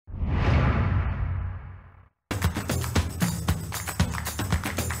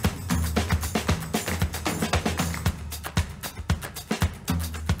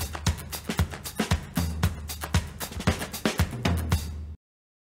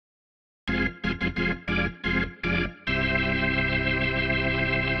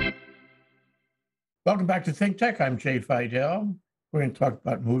Welcome back to ThinkTech. I'm Jay Fidell. We're going to talk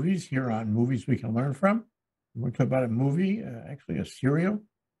about movies here on Movies We Can Learn From. We're going to talk about a movie, actually a serial,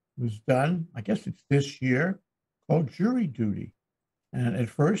 was done, I guess it's this year, called Jury Duty. And at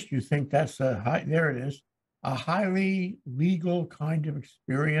first you think that's there it is, a highly legal kind of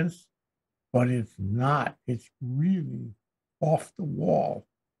experience, but it's not. It's really off the wall.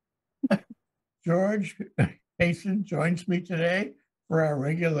 George Casen joins me today for our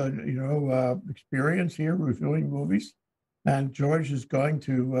regular, experience here reviewing movies. And George is going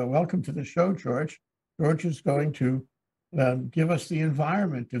to welcome to the show, George. George is going to give us the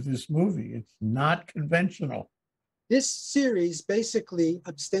environment of this movie. It's not conventional. This series basically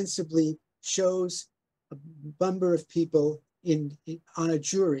ostensibly shows a number of people on a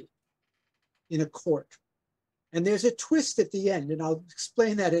jury in a court. And there's a twist at the end, and I'll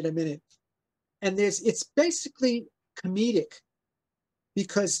explain that in a minute. And it's basically comedic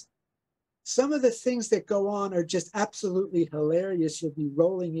because some of the things that go on are just absolutely hilarious. You'll be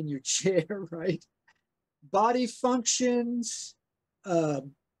rolling in your chair, right? Body functions,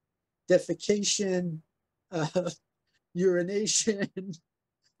 defecation, urination,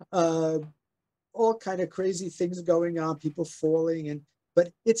 all kind of crazy things going on, people falling,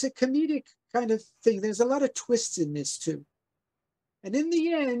 but it's a comedic kind of thing. There's a lot of twists in this too. And in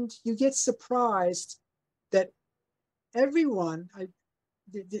the end, you get surprised that everyone,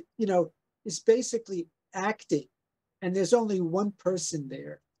 is basically acting, and there's only one person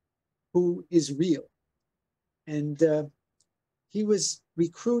there who is real. And he was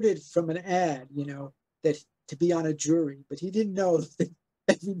recruited from an ad, that to be on a jury, but he didn't know that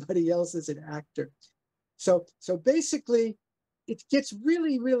everybody else is an actor. So basically, it gets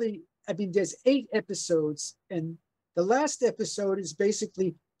really, really. I mean, there's 8 episodes, and the last episode is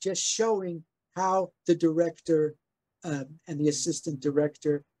basically just showing how the director and the assistant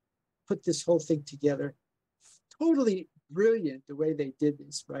director put this whole thing together. Totally brilliant the way they did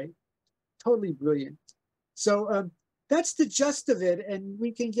this, right? Totally brilliant. So that's the gist of it, and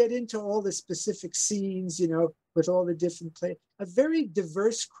we can get into all the specific scenes, with all the different play. A very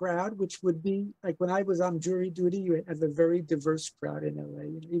diverse crowd, which would be like when I was on jury duty, you have a very diverse crowd in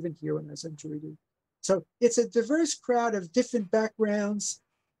LA, even here when I was on jury duty. So it's a diverse crowd of different backgrounds,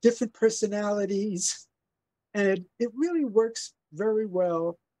 different personalities, and it really works very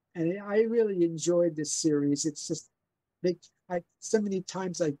well. And I really enjoyed this series. It's just, so many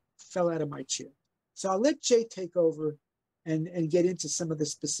times I fell out of my chair. So I'll let Jay take over and get into some of the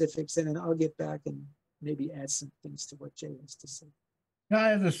specifics, and then I'll get back and maybe add some things to what Jay has to say. I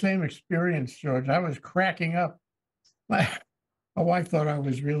had the same experience, George. I was cracking up. My wife thought I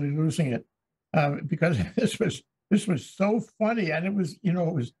was really losing it because this was so funny, and it was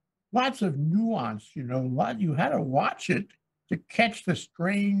lots of nuance. You had to watch it to catch the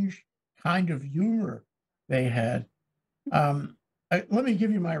strange kind of humor they had. Let me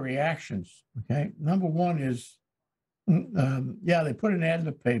give you my reactions. Okay, number one is, they put an ad in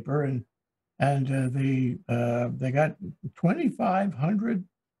the paper, and they got 2,500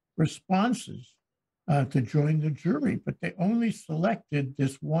 responses to join the jury, but they only selected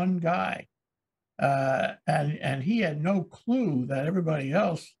this one guy, and he had no clue that everybody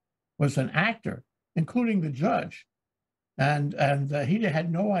else was an actor, including the judge, and he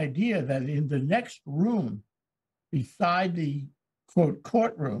had no idea that in the next room, beside the quote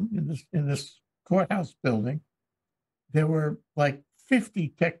courtroom in this courthouse building, there were like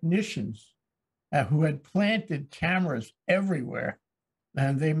 50 technicians who had planted cameras everywhere,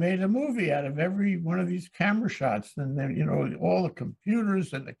 and they made a movie out of every one of these camera shots, and then all the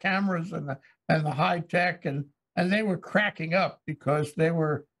computers and the cameras and the high tech, and they were cracking up because they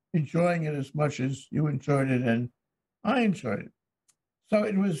were enjoying it as much as you enjoyed it and I enjoyed it. So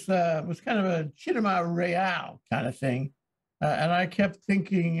it was kind of a cinema real kind of thing, and I kept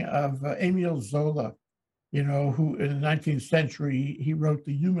thinking of Emile Zola, who in the 19th century he wrote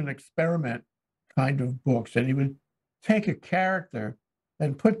the Human Experiment kind of books, and he would take a character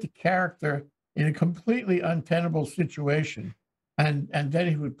and put the character in a completely untenable situation, and then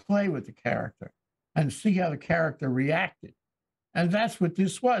he would play with the character and see how the character reacted. And that's what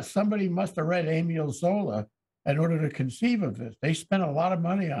this was. Somebody must have read Emile Zola in order to conceive of this. They spent a lot of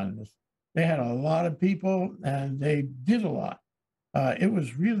money on this. They had a lot of people, and they did a lot. It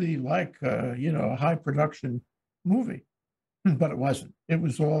was really like a high production movie, but it wasn't. It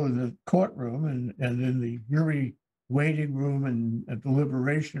was all in the courtroom and in the jury waiting room and a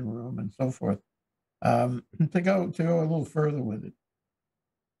deliberation room and so forth. To go a little further with it,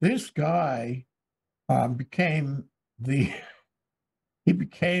 this guy became the he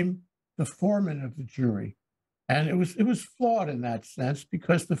became the foreman of the jury, and it was flawed in that sense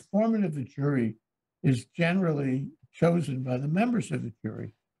because the foreman of the jury is generally chosen by the members of the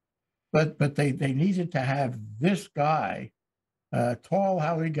jury. But they needed to have this guy, tall,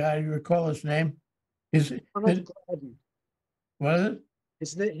 howy guy. You recall his name? Is Ronald Gladden. what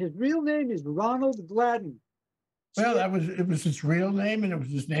is it? His real name is Ronald Gladden. Well, it was his real name, and it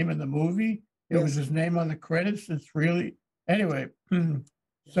was his name in the movie. It was his name on the credits. It's really anyway.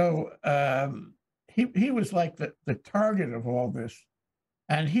 So he was like the target of all this,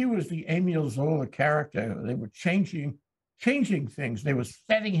 and he was the Emile Zola character. They were changing things. They were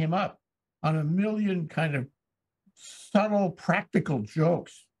setting him up on a million kind of subtle, practical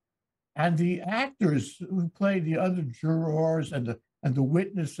jokes. And the actors who played the other jurors and the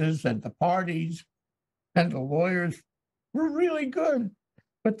witnesses and the parties and the lawyers were really good,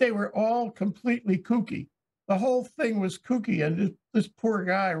 but they were all completely kooky. The whole thing was kooky, and this poor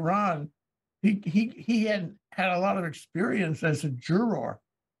guy Ron, he had a lot of experience as a juror,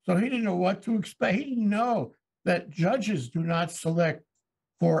 so he didn't know what to expect. He didn't know that judges do not select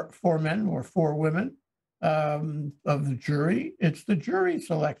four men or four women of the jury. It's the jury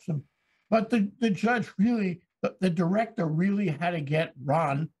selects them. But the judge really, the director really had to get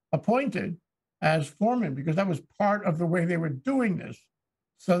Ron appointed as foreman because that was part of the way they were doing this.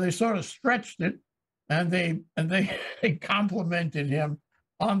 So they sort of stretched it, and they complimented him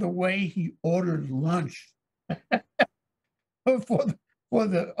on the way he ordered lunch for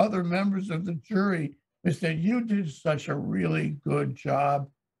the other members of the jury. They said, "You did such a really good job.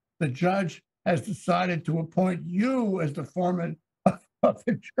 The judge has decided to appoint you as the foreman of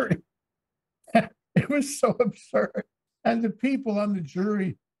the jury." It was so absurd. And the people on the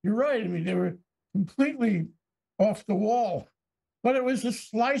jury, you're right. I mean, they were completely off the wall. But it was a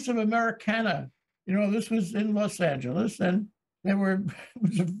slice of Americana. You know, this was in Los Angeles, and it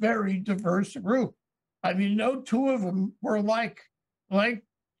was a very diverse group. I mean, no two of them were like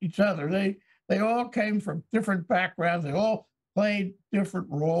each other. They all came from different backgrounds. They all played different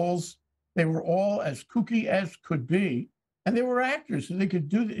roles. They were all as kooky as could be. And they were actors, and they could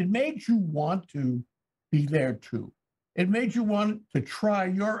do it. It made you want to be there too. It made you want to try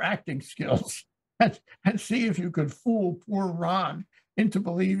your acting skills and see if you could fool poor Ron into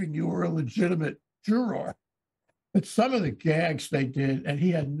believing you were a legitimate juror. But some of the gags they did, and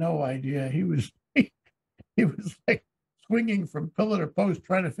he had no idea. He was like swinging from pillar to post,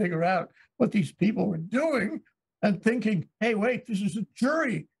 trying to figure out what these people were doing, and thinking, "Hey, wait, this is a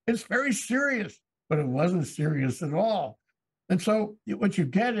jury. It's very serious." But it wasn't serious at all. And so what you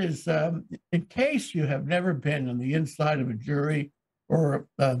get is, in case you have never been on the inside of a jury or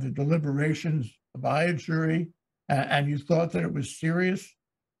the deliberations by a jury, and you thought that it was serious,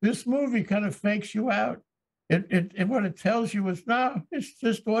 this movie kind of fakes you out. What it tells you is, no, it's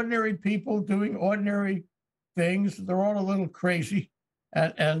just ordinary people doing ordinary things. They're all a little crazy,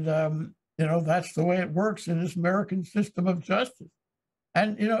 and you know, that's the way it works in this American system of justice.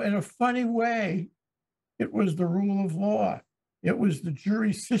 And you know, in a funny way, it was the rule of law. It was the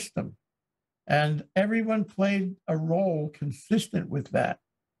jury system, and everyone played a role consistent with that.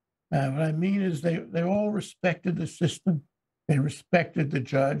 What I mean is they all respected the system. They respected the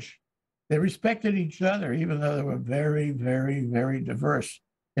judge. They respected each other, even though they were very, very, very diverse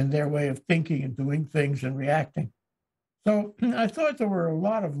in their way of thinking and doing things and reacting. So I thought there were a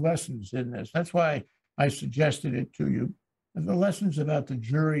lot of lessons in this. That's why I suggested it to you. And the lessons about the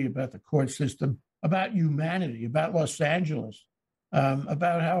jury, about the court system, about humanity, about Los Angeles,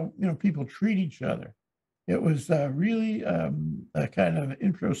 about how people treat each other. It was really a kind of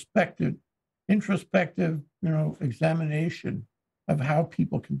introspective, examination of how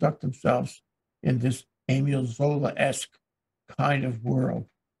people conduct themselves in this Emile Zola-esque kind of world.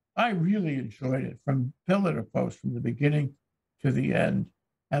 I really enjoyed it from pillar to post, from the beginning to the end.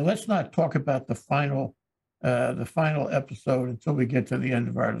 And let's not talk about the final episode until we get to the end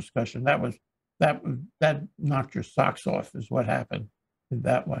of our discussion. That knocked your socks off, is what happened in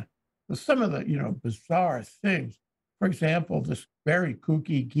that one. But some of the bizarre things. For example, this very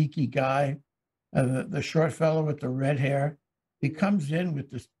kooky, geeky guy, the short fellow with the red hair, he comes in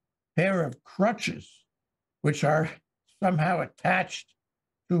with this pair of crutches, which are somehow attached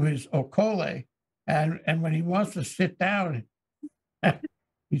to his okole, and when he wants to sit down,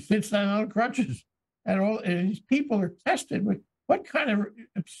 he sits down on crutches, and these people are tested with. What kind of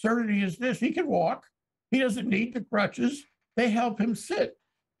absurdity is this? He can walk. He doesn't need the crutches. They help him sit.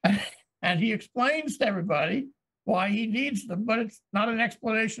 And he explains to everybody why he needs them, but it's not an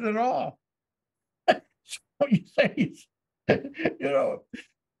explanation at all. So you say, they're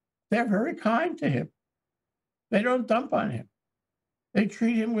very kind to him. They don't dump on him. They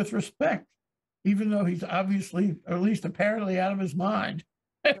treat him with respect, even though he's obviously, or at least apparently, out of his mind.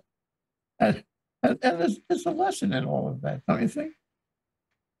 And there's a lesson in all of that, don't you think?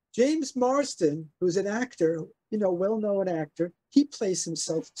 James Marsden, who's an actor, well-known actor, he plays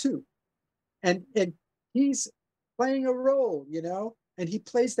himself too. And he's playing a role, and he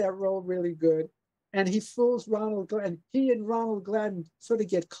plays that role really good. And he fools Ronald Gladden. He and Ronald Gladden sort of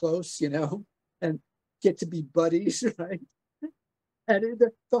get close, and get to be buddies, right? And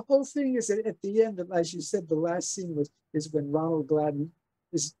the whole thing is at the end, as you said, the last scene is when Ronald Gladden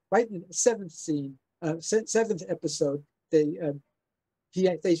is right in the seventh episode. They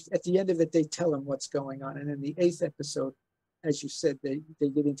at the end of it, they tell him what's going on, and in the eighth episode, as you said, they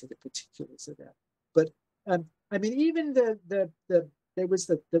get into the particulars of that. But I mean, even there was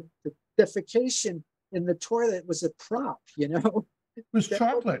the defecation in the toilet was a prop, It was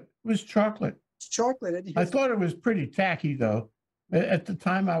chocolate. It was chocolate. It's chocolate. I thought it was pretty tacky, though. At the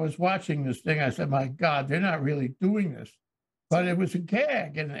time I was watching this thing, I said, "My God, they're not really doing this." But it was a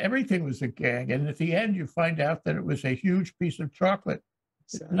gag, and everything was a gag. And at the end, you find out that it was a huge piece of chocolate.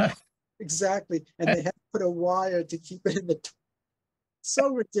 Exactly. And they had to put a wire to keep it in the. So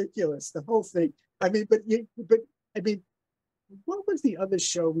ridiculous, the whole thing. I mean, but I mean, what was the other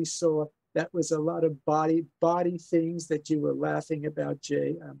show we saw that was a lot of body things that you were laughing about,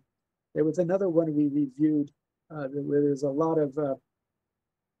 Jay? There was another one we reviewed where there's a lot of.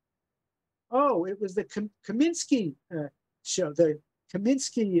 It was the Kaminsky show, the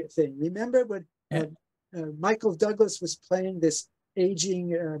Kaminsky thing. Remember when Michael Douglas was playing this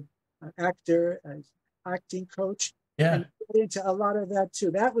aging actor, acting coach? Yeah. And into a lot of that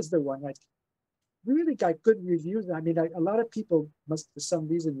too. That was the one that really got good reviews. I mean, a lot of people must, for some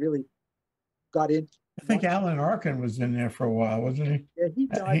reason, really got in. I think Alan Arkin was in there for a while, wasn't he? Yeah, he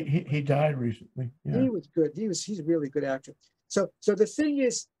died. He died recently. Yeah. He was good. He's a really good actor. So the thing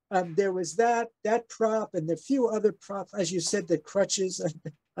is, there was that prop and a few other props, as you said, the crutches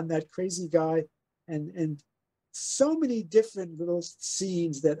on that crazy guy, and so many different little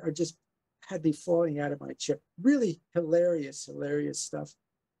scenes that are just had me falling out of my chair. Really hilarious stuff.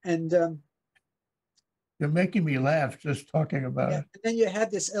 And you're making me laugh just talking about it. And then you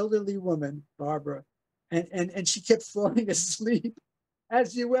had this elderly woman, Barbara, and she kept falling asleep.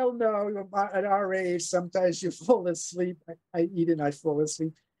 As you well know, at our age, sometimes you fall asleep. I eat and I fall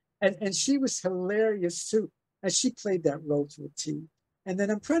asleep. And she was hilarious too. And she played that role to a T. And then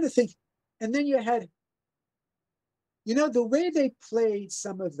I'm trying to think, and then you had, the way they played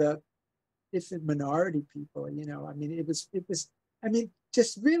some of the different minority people, I mean, it was, I mean,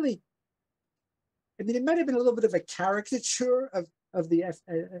 just really, I mean, it might have been a little bit of a caricature of the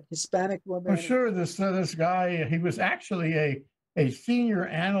Hispanic woman. Well, sure. This guy, he was actually a senior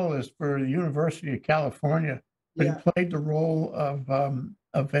analyst for the University of California, but he played the role of an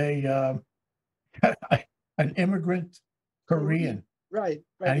immigrant Korean. Right.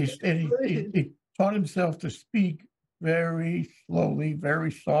 And he taught himself to speak very slowly,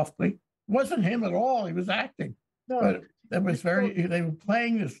 very softly. It wasn't him at all. He was acting. No, but it was they were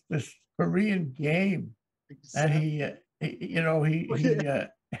playing this Korean game. Exactly. And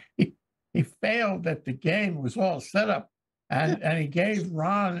he failed at the game. It was all set up. And he gave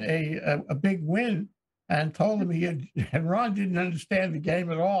Ron a big win and told him and Ron didn't understand the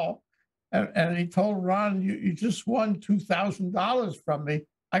game at all. And he told Ron, you just won $2,000 from me.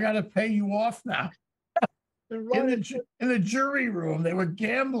 I got to pay you off now. In the jury room, they were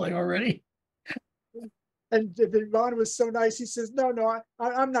gambling already. And Ron was so nice. He says, no,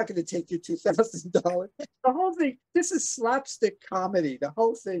 I'm not going to take your $2,000. The whole thing, this is slapstick comedy, the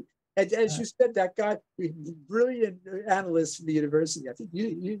whole thing. And as you said, that guy, brilliant analyst from the university, I think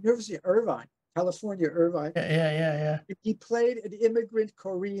University of Irvine, California, Irvine. Yeah. He played an immigrant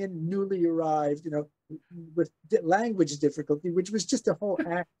Korean, newly arrived, with language difficulty, which was just a whole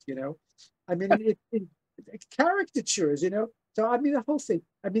act, I mean, it caricatures, So, I mean, the whole thing.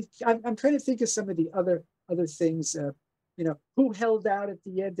 I mean, I'm trying to think of some of the other things, who held out at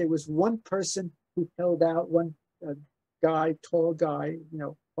the end. There was one person who held out, one guy, tall guy,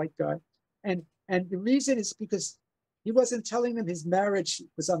 white guy. And the reason is because he wasn't telling them his marriage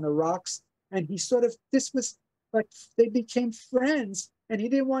was on the rocks. And he this was like they became friends. And he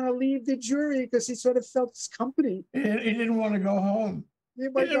didn't want to leave the jury because he sort of felt his company. He didn't want to go home. He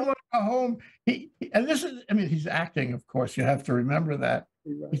didn't want to go home. And this is, I mean, he's acting, of course. You have to remember that.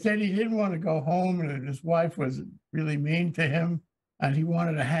 Right. He said he didn't want to go home, and his wife was really mean to him, and he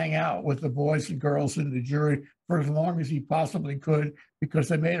wanted to hang out with the boys and girls in the jury for as long as he possibly could because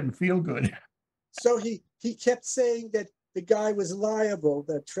they made him feel good. So he kept saying that the guy was liable,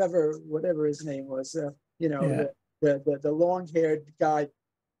 that Trevor, whatever his name was, the long-haired guy.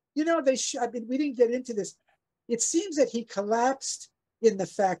 I mean, we didn't get into this. It seems that he collapsed in the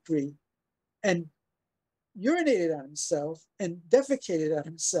factory and urinated on himself and defecated on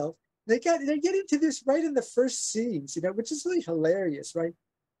himself. They get into this right in the first scenes, which is really hilarious, right?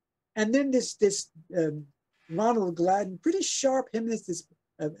 And then this Ronald Gladden, pretty sharp. Him and this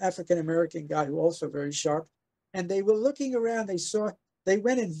African American guy who also very sharp. And they were looking around. They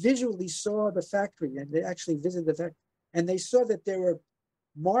went and visually saw the factory, and they actually visited the factory, and they saw that there were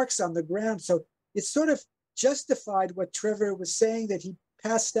marks on the ground. So it sort of justified what Trevor was saying, that he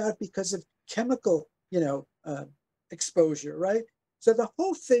passed out because of chemical, exposure, right? So the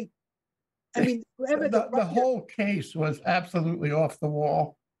whole thing, I mean, the whole case was absolutely off the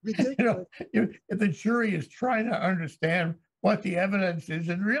wall. Ridiculous. The jury is trying to understand what the evidence is,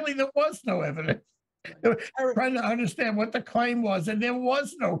 and really there was no evidence. They were trying to understand what the claim was, and there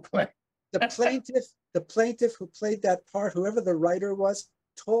was no claim. The plaintiff who played that part, whoever the writer was,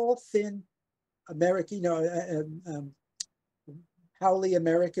 tall, thin, American, Howley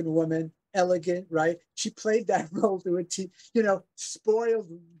American woman, elegant, right? She played that role to a T, spoiled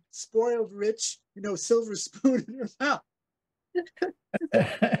rich, silver spoon in her mouth.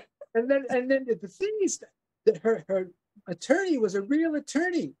 and then the thing is that her attorney was a real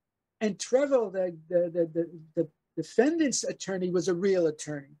attorney, and Trevor, the defendant's attorney, was a real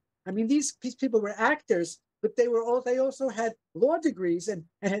attorney. I mean, these people were actors, but they also had law degrees and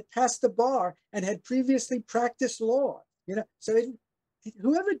had passed the bar and had previously practiced law. So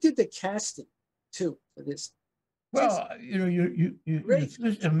whoever did the casting too for this. Well, you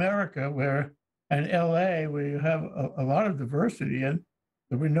America and LA, where you have a lot of diversity, and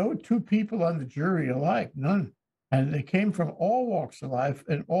there were no two people on the jury alike, none. And they came from all walks of life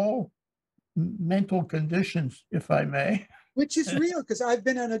and all mental conditions, if I may. Which is real, because I've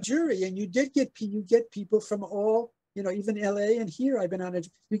been on a jury, and you get people from all, even LA and here I've been on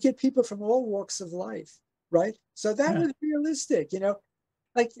you get people from all walks of life, right? So that was realistic,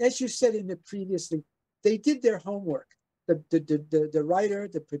 like as you said in the previously, they did their homework. The writer,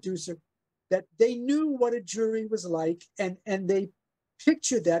 the producer, that they knew what a jury was like, and they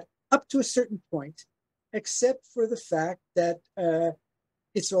pictured that up to a certain point, except for the fact that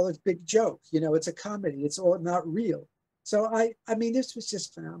it's all a big joke. It's a comedy. It's all not real. So I mean, this was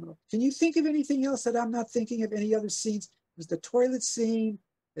just phenomenal. Can you think of anything else that I'm not thinking of? Any other scenes? Was the toilet scene?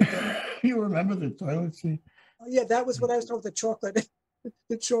 You remember the toilet scene? Oh yeah, that was what I was talking. The chocolate,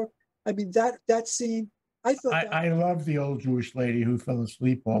 the chalk. I mean, that scene. I thought I love the old Jewish lady who fell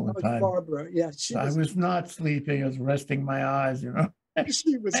asleep all the time. Barbara, yeah, I was not sleeping. I was resting my eyes.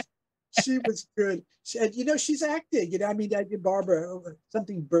 She was good. She's acting. I mean, Barbara,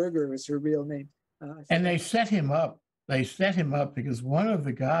 something Berger is her real name. And they set him up. They set him up because one of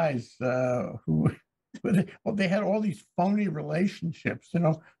the guys they had all these phony relationships.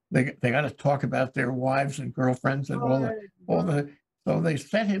 They got to talk about their wives and girlfriends and so they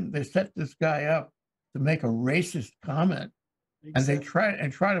set this guy up to make a racist comment. Exactly. And they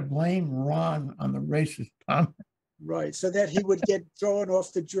try to blame Ron on the racist comment. Right, so that he would get thrown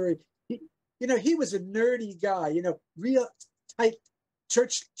off the jury. He was a nerdy guy, real tight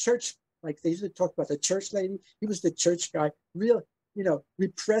church, like they usually talk about the church lady. He was the church guy, real,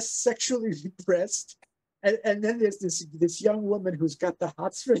 repressed, sexually repressed. And then there's this young woman who's got the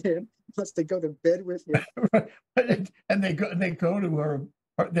hots for him, wants to go to bed with him. And they go to her.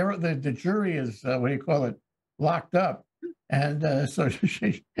 The jury is what do you call it, locked up, and so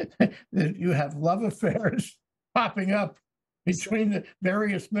you have love affairs popping up between the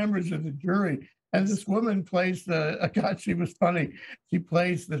various members of the jury. And this woman plays God, she was funny. She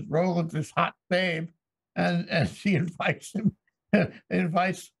plays this role of this hot babe, and she invites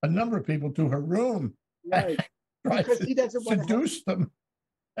a number of people to her room. Right. Because he doesn't want to seduce them.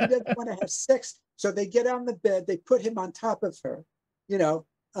 He doesn't want to have sex. So they get on the bed, they put him on top of her, to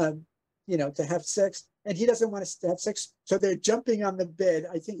have sex. And he doesn't want to have sex. So they're jumping on the bed.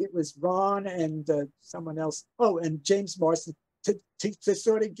 I think it was Ron and someone else. Oh, and James Marsden to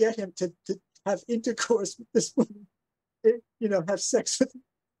sort of get him to have intercourse with this woman, have sex with him.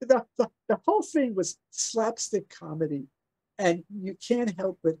 The whole thing was slapstick comedy. And you can't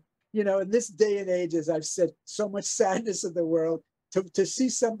help but, in this day and age, as I've said, so much sadness in the world, to see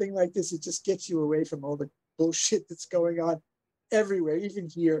something like this, it just gets you away from all the bullshit that's going on everywhere, even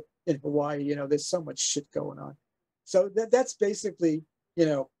here in Hawaii. There's so much shit going on. So that's basically,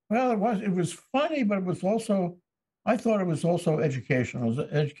 Well, it was funny, but it was also, I thought it was also educational. It was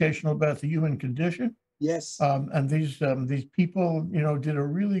educational about the human condition. Yes. And these people, did a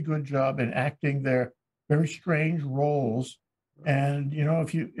really good job in acting their very strange roles. And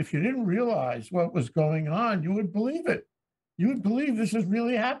if you didn't realize what was going on, you would believe it. You would believe this is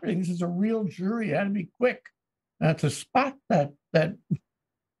really happening. This is a real jury. It had to be quick to spot that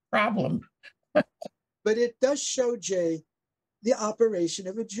problem. But it does show, Jay, the operation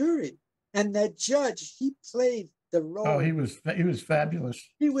of a jury. And that judge, he played the role. Oh, he was fabulous.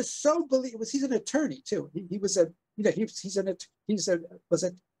 He was so he's an attorney too. He was a, you know, was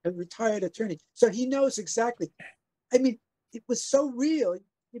a retired attorney. So he knows exactly. I mean, it was so real.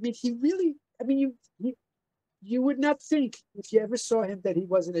 I mean, he really, I mean, you would not think if you ever saw him that he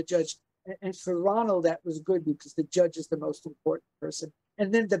wasn't a judge. And for Ronald, that was good because the judge is the most important person.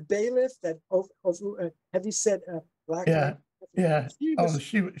 And then the bailiff, that heavy set black. Yeah, yeah.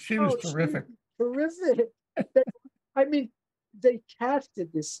 She was terrific. Terrific. I mean, they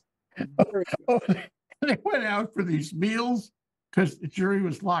casted this. They went out for these meals because the jury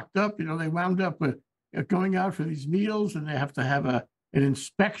was locked up. You know, they wound up with going out for these meals, and they have to have an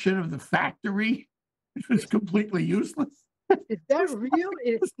inspection of the factory, which was completely useless. Is that real?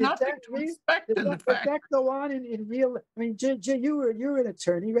 Is that real? Does that go on in real? I mean, Jay, you're an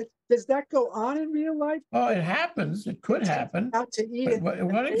attorney, right? Does that go on in real life? Oh, it happens. It could happen. Out to eat.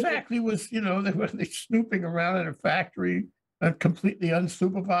 What exactly was, you know, were they snooping around in a factory completely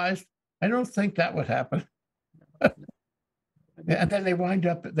unsupervised? I don't think that would happen. And then they wind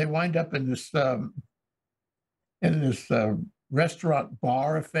up in this restaurant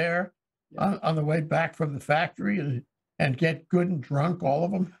bar affair on the way back from the factory and get good and drunk, all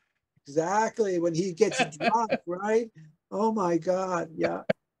of them. Exactly, when he gets drunk, right? Oh my God, yeah.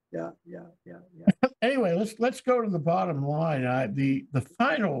 Anyway, let's go to the bottom line. The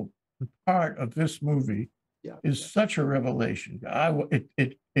final part of this movie is such a revelation.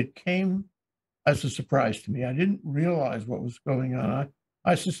 It came as a surprise to me. I didn't realize what was going on.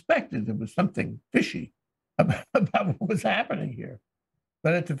 I suspected there was something fishy about what was happening here.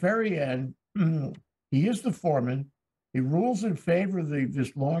 But at the very end, he is the foreman. He rules in favor of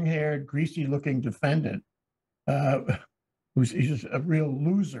this long-haired, greasy-looking defendant, he's a real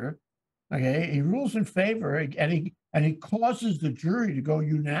loser. Okay, he rules in favor, and he causes the jury to go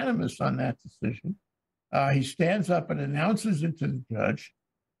unanimous on that decision. He stands up and announces it to the judge.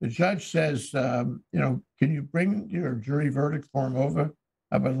 The judge says, "You know, can you bring your jury verdict form over?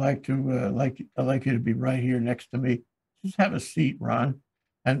 I would like you to be right here next to me. Just have a seat, Ron."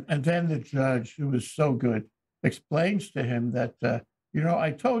 And then the judge, who is so good, explains to him that, you know,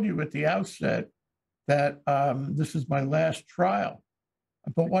 I told you at the outset that this is my last trial.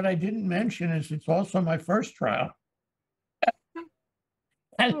 But what I didn't mention is it's also my first trial.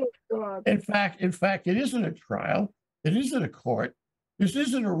 And in fact, it isn't a trial. It isn't a court. This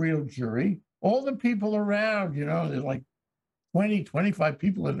isn't a real jury. All the people around, you know, there's like 20, 25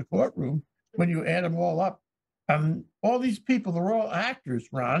 people in the courtroom when you add them all up. All these people, they're all actors,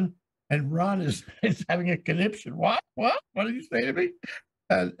 Ron. And Ron is having a conniption. What? What did you say to me?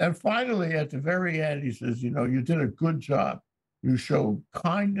 And finally, at the very end, he says, you know, you did a good job. You showed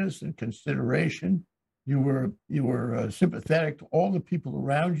kindness and consideration. You were sympathetic to all the people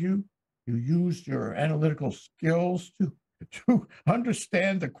around you. You used your analytical skills to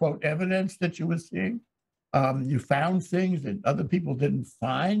understand the, quote, evidence that you were seeing. You found things that other people didn't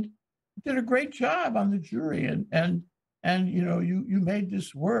find. You did a great job on the jury. And you know, you made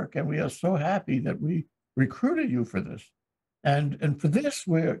this work. And we are so happy that we recruited you for this. And for this,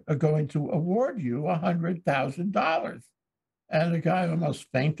 we're going to award you $100,000. And the guy almost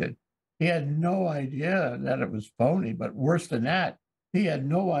fainted. He had no idea that it was phony, but worse than that, he had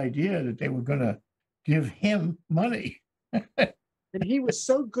no idea that they were going to give him money. And he was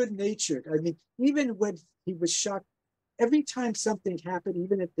so good-natured. I mean, even when he was shocked, every time something happened,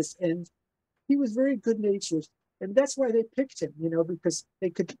 even at this end, he was very good-natured. And that's why they picked him, you know, because they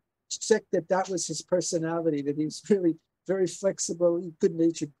could check that was his personality, that he's really very flexible,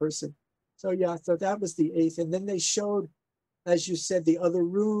 good-natured person. So yeah, so that was the eighth. And then they showed, as you said, the other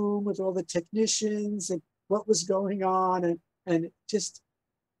room with all the technicians and what was going on. And just,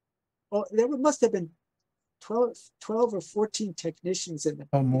 well, there must have been 12 or 14 technicians in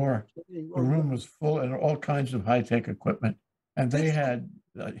the more. The room was full and all kinds of high-tech equipment. And they had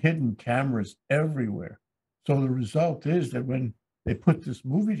hidden cameras everywhere. So the result is that when they put this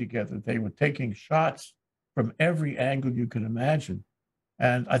movie together, they were taking shots from every angle you could imagine.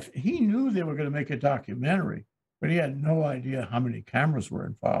 And he knew they were going to make a documentary, but he had no idea how many cameras were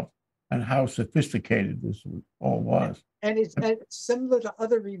involved and how sophisticated this all was. And it's similar to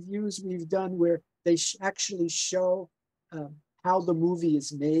other reviews we've done where they actually show how the movie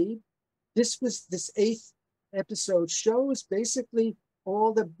is made. This eighth episode shows basically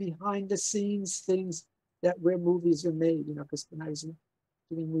all the behind the scenes things that where movies are made, you know, because when I was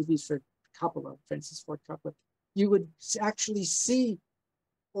doing movies for Coppola, Francis Ford Coppola, you would actually see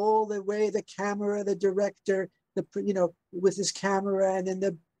all the way the camera, the director, you know, with his camera, and then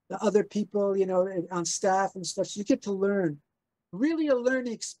the the other people, on staff and stuff. So you get to learn. Really a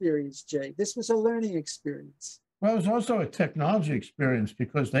learning experience, Jay. This was a learning experience. Well, it was also a technology experience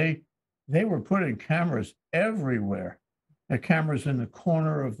because they were putting cameras everywhere. The cameras in the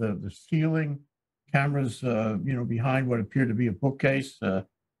corner of the ceiling, cameras, behind what appeared to be a bookcase,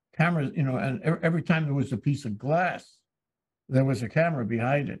 cameras, and every time there was a piece of glass, there was a camera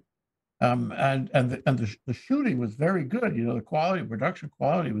behind it. And the shooting was very good. The quality, production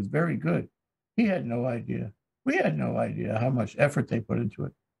quality was very good. He had no idea. We had no idea how much effort they put into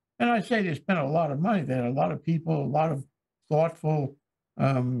it. And I say they spent a lot of money. They had a lot of people, a lot of thoughtful,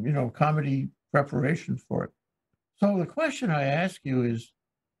 comedy preparation for it. So the question I ask you is,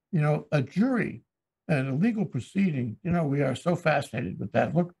 a jury and a legal proceeding, we are so fascinated with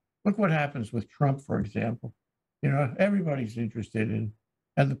that. Look what happens with Trump, for example. Everybody's interested in,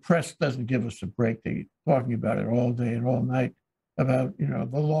 and the press doesn't give us a break. They're talking about it all day and all night about, the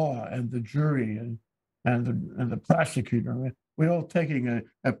law and the jury and the prosecutor. I mean, we're all taking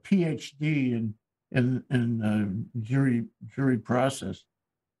a PhD in jury process,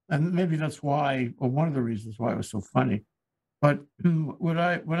 and maybe that's why, or one of the reasons why it was so funny. But what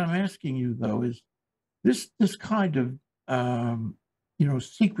I'm asking you though is this kind of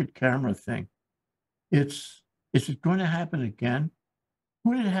secret camera thing. Is it going to happen again?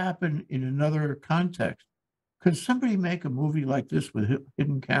 Would it happen in another context? Could somebody make a movie like this with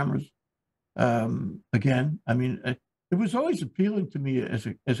hidden cameras again? I mean, it was always appealing to me as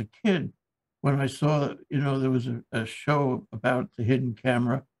a kid when I saw, there was a show about the hidden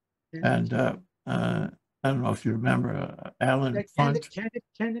camera, and I don't know if you remember Alan Funt,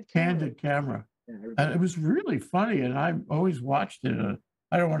 Candid Camera, and it was really funny, and I always watched it.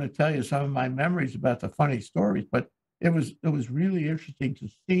 I don't want to tell you some of my memories about the funny stories, but it was really interesting to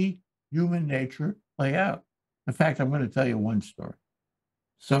see human nature play out. In fact, I'm going to tell you one story.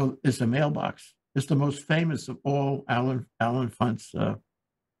 So it's a mailbox. It's the most famous of all Alan Funt's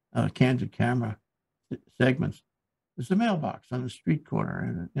Candid Camera segments. There's a mailbox on a street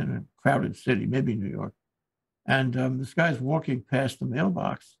corner in a crowded city, maybe New York. And this guy's walking past the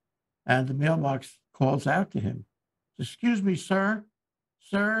mailbox, and the mailbox calls out to him, "Excuse me, sir.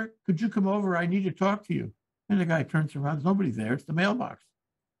 Sir, could you come over? I need to talk to you." And the guy turns around. There's nobody there. It's the mailbox.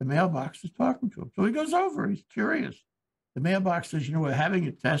 The mailbox is talking to him. So he goes over. He's curious. The mailbox says, "We're having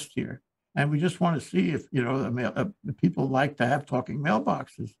a test here, and we just want to see if, the people like to have talking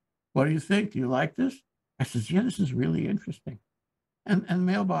mailboxes. What do you think? Do you like this?" I says, "Yeah, this is really interesting." And the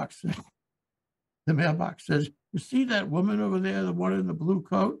mailbox says, "You see that woman over there, the one in the blue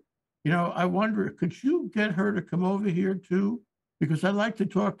coat? I wonder, could you get her to come over here too? Because I'd like to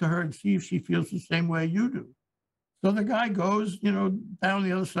talk to her and see if she feels the same way you do." So the guy goes, down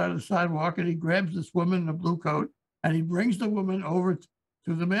the other side of the sidewalk, and he grabs this woman in the blue coat, and he brings the woman over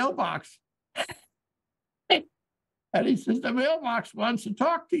to the mailbox. And he says, "The mailbox wants to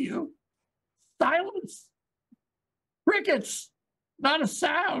talk to you." Silence. Crickets. Not a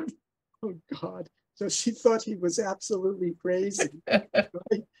sound. Oh, God. So she thought he was absolutely crazy.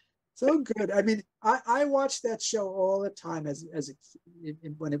 Right? So good. I mean, I watched that show all the time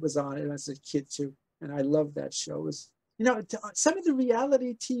when it was on, and as a kid too. And I love that show. It was, some of the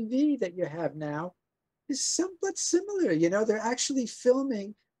reality TV that you have now is somewhat similar. They're actually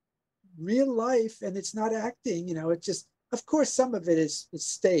filming real life, and it's not acting. It just, of course, some of it is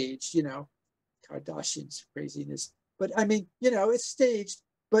staged. Kardashians craziness, but I mean, it's staged,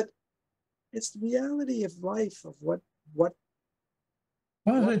 but it's the reality of life of what.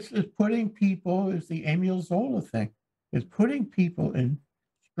 Well, it's putting people, it's the Emil Zola thing. It's putting people in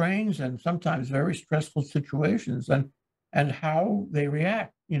strange and sometimes very stressful situations, and how they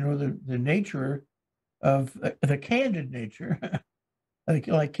react. The nature of the candid nature,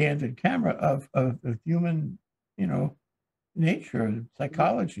 like Candid Camera of human, nature,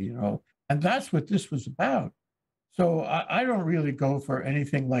 psychology, and that's what this was about. So I don't really go for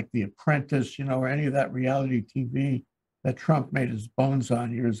anything like The Apprentice, or any of that reality TV that Trump made his bones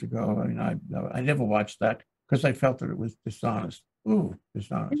on years ago. I mean, I never watched that because I felt that it was dishonest. Ooh,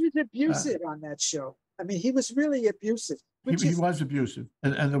 dishonest. He was abusive on that show. I mean, he was really abusive. He was abusive,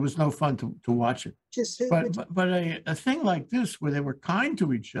 and there was no fun to watch it. But a thing like this, where they were kind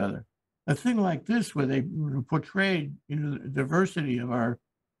to each other, a thing like this, where they portrayed, the diversity of our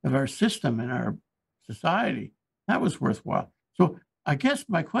system and our society, that was worthwhile. So I guess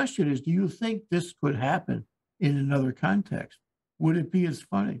my question is, do you think this could happen in another context? Would it be as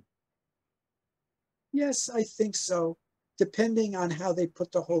funny? Yes, I think so. Depending on how they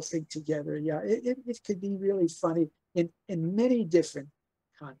put the whole thing together. Yeah, it could be really funny in many different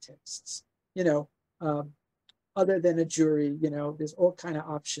contexts. other than a jury. There's all kind of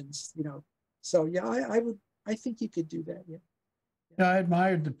options. So yeah, I think you could do that. Yeah. Yeah, I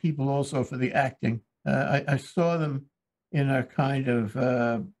admired the people also for the acting. I saw them in a kind of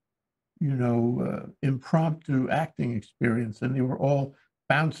impromptu acting experience, and they were all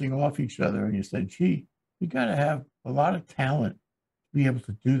bouncing off each other. And you said, "Gee, you got to have a lot of talent to be able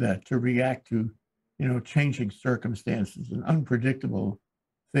to do that, to react to, changing circumstances and unpredictable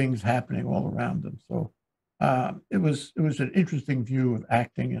things happening all around them." So it was an interesting view of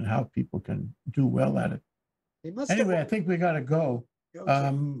acting and how people can do well at it. They must have. Anyway, I think we got to go.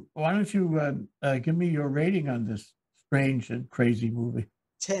 Okay. Why don't you give me your rating on this strange and crazy movie?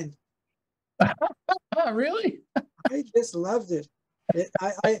 10. Oh, really? I just loved it.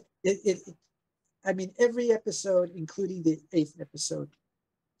 I mean, every episode, including the 8th episode,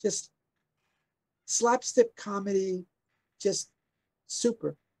 just slapstick comedy, just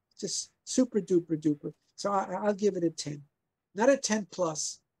super, just super duper duper. So I'll give it a 10. Not a 10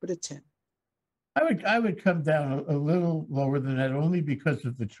 plus, but a 10. I would come down a little lower than that only because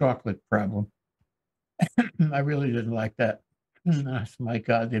of the chocolate problem. I really didn't like that. My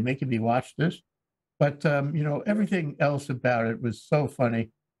God, they're making me watch this. But everything else about it was so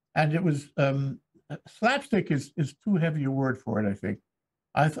funny, and it was slapstick is too heavy a word for it. I think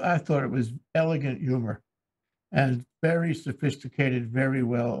I thought it was elegant humor and very sophisticated, very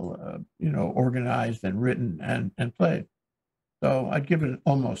well organized and written and played. So I'd give it an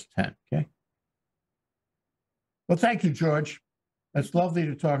almost 10. Okay. Well, thank you, George. It's lovely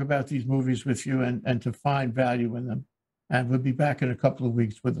to talk about these movies with you and to find value in them. And we'll be back in a couple of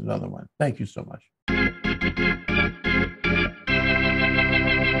weeks with another one. Thank you so much.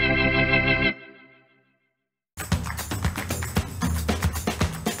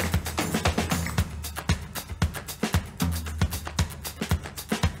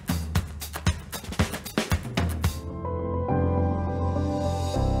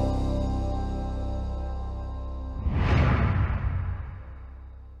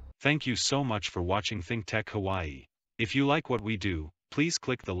 Thank you so much for watching ThinkTech Hawaii. If you like what we do, please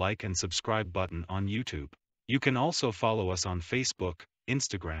click the like and subscribe button on YouTube. You can also follow us on Facebook,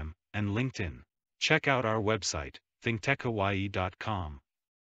 Instagram, and LinkedIn. Check out our website, thinktechhawaii.com.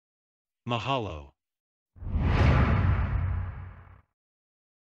 Mahalo.